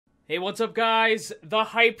Hey, what's up, guys? The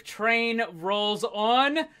hype train rolls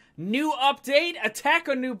on. New update, attack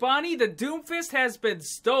on Numbani, the Doomfist has been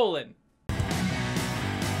stolen.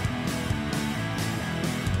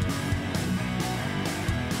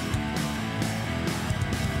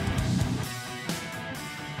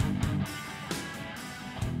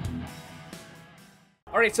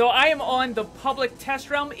 Alright, so I am on the public test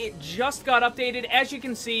realm. It just got updated. As you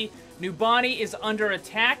can see, Numbani is under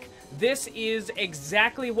attack. This is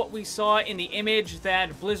exactly what we saw in the image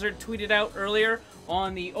that Blizzard tweeted out earlier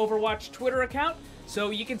on the Overwatch Twitter account. So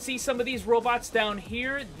you can see some of these robots down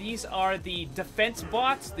here. These are the defense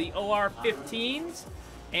bots, the OR-15s,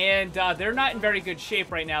 and they're not in very good shape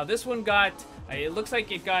right now. This one got, it looks like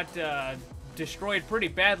it got destroyed pretty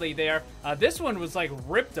badly there. This one was like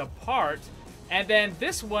ripped apart, and then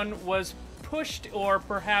this one was pushed or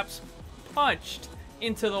perhaps punched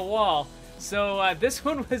into the wall. So this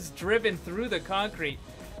one was driven through the concrete.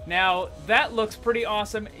 Now, that looks pretty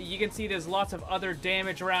awesome. You can see there's lots of other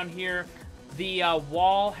damage around here. The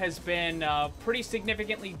wall has been pretty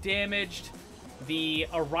significantly damaged. The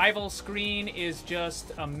arrival screen is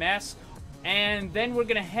just a mess. And then we're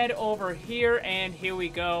going to head over here, and here we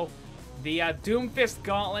go. The Doomfist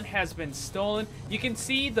gauntlet has been stolen. You can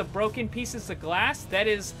see the broken pieces of glass. That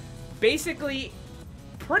is basically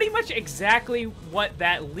pretty much exactly what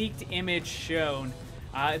that leaked image shown.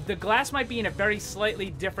 The glass might be in a very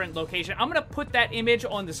slightly different location. I'm going to put that image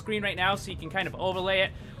on the screen right now so you can kind of overlay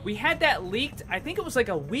it. We had that leaked, I think it was like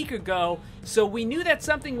a week ago, so we knew that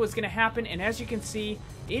something was going to happen, and as you can see,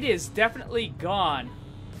 it is definitely gone.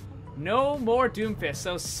 No more Doomfist,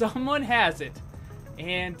 so someone has it.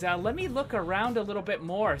 And let me look around a little bit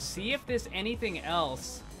more, see if there's anything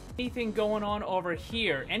else. Anything going on over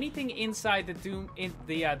here? Anything inside the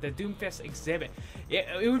Doomfist exhibit?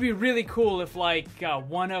 It would be really cool if like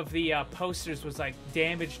one of the posters was like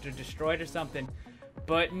damaged or destroyed or something.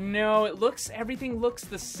 But no, everything looks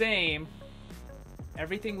the same.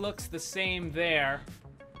 Everything looks the same there.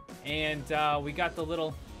 And we got the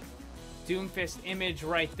little Doomfist image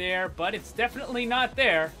right there, but it's definitely not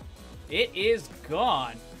there. It is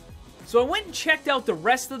gone. So I went and checked out the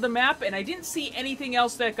rest of the map, and I didn't see anything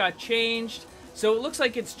else that got changed. So it looks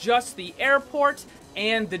like it's just the airport,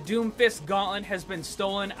 and the Doomfist gauntlet has been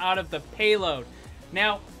stolen out of the payload.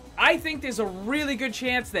 Now, I think there's a really good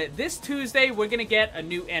chance that this Tuesday we're going to get a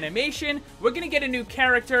new animation, we're going to get a new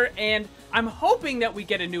character, and I'm hoping that we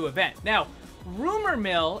get a new event. Now, rumor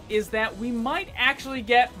mill is that we might actually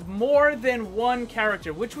get more than one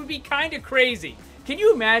character, which would be kind of crazy. Can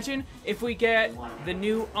you imagine if we get the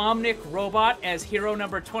new Omnic robot as hero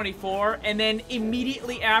number 24, and then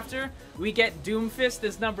immediately after, we get Doomfist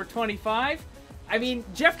as number 25? I mean,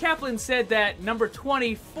 Jeff Kaplan said that number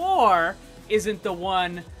 24 isn't the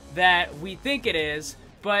one that we think it is,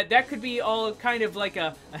 but that could be all kind of like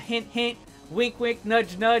a hint, hint, wink, wink,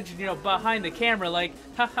 nudge, nudge, you know, behind the camera, like,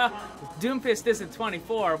 haha, Doomfist isn't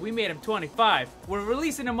 24, we made him 25. We're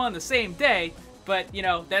releasing him on the same day, but, you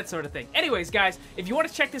know, that sort of thing. Anyways, guys, if you want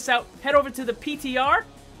to check this out, head over to the PTR.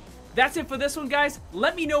 That's it for this one, guys.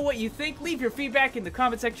 Let me know what you think. Leave your feedback in the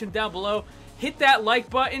comment section down below. Hit that like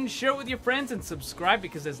button, share it with your friends, and subscribe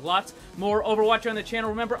because there's lots more Overwatch on the channel.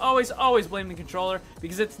 Remember, always, always blame the controller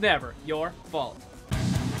because it's never your fault.